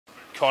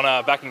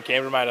Connor, back in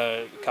Canberra, mate,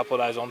 a couple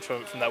of days on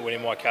from that win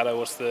in Waikato.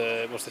 What's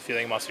the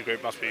feeling amongst the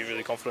group? Must be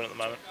really confident at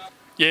the moment.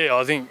 Yeah,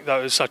 I think that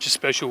was such a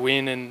special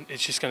win, and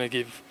it's just going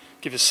to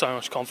give us so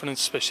much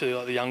confidence, especially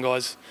like the young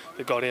guys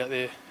that got out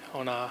there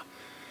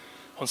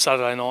on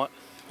Saturday night.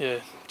 Yeah,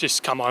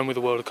 just come home with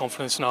a world of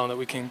confidence, knowing that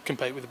we can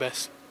compete with the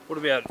best. What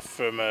about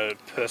from a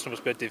personal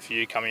perspective for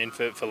you coming in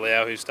for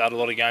Folau, who's started a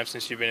lot of games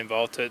since you've been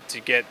involved, to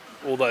get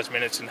all those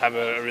minutes and have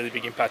a really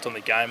big impact on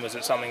the game? Was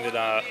it something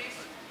that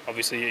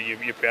obviously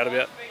you're proud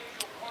about?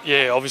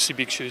 Yeah, obviously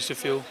big shoes to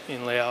fill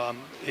in Lau.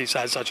 He's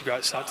had such a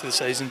great start to the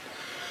season.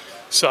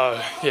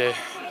 So yeah,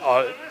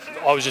 I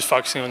was just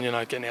focusing on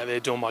getting out there,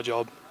 doing my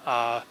job,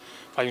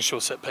 making sure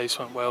set piece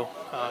went well.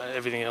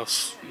 Everything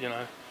else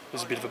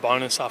was a bit of a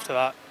bonus after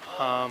that.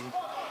 I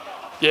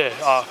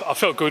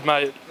felt good,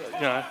 mate.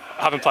 I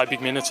haven't played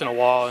big minutes in a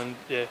while, and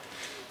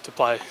to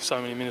play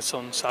so many minutes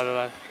on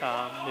Saturday,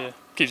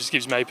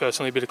 gives me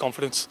personally a bit of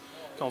confidence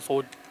going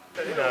forward.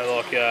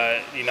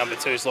 Your number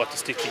twos like to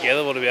stick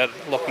together. What about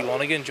Lachie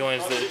Lonergan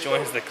joins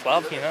the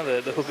club?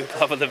 The hooker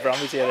club of the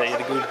Brumbies. Yeah, he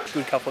had a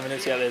good couple of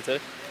minutes out there too.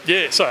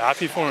 Yeah, so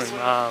happy for him.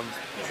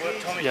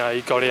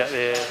 He got out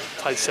there,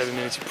 played 7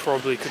 minutes. He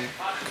probably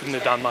couldn't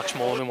have done much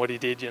more than what he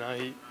did.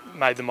 He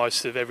made the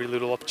most of every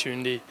little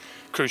opportunity.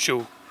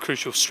 Crucial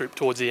strip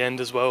towards the end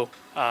as well.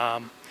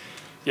 The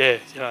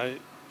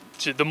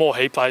more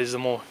he plays, the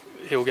more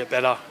he'll get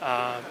better.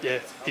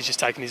 He's just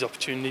taking his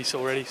opportunities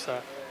already.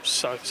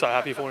 So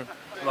happy for him.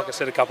 Like I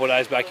said a couple of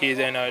days back here,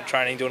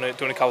 training, doing a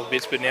couple of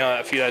bits, but now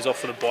a few days off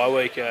for the bye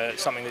week.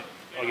 Something that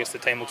I guess the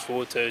team looks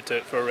forward to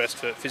for a rest,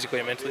 for physically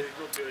and mentally.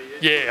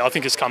 Yeah, I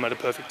think it's come at a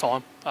perfect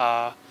time.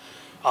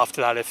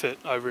 After that effort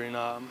over in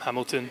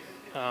Hamilton,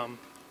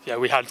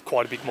 we had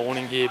quite a big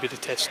morning here, a bit of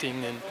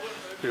testing and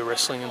a bit of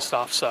wrestling and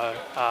stuff. So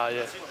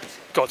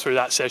got through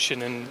that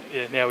session, and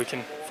now we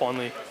can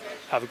finally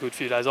have a good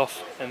few days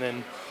off, and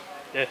then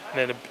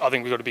I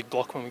think we've got a big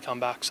block when we come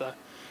back. So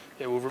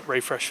we'll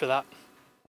refresh for that.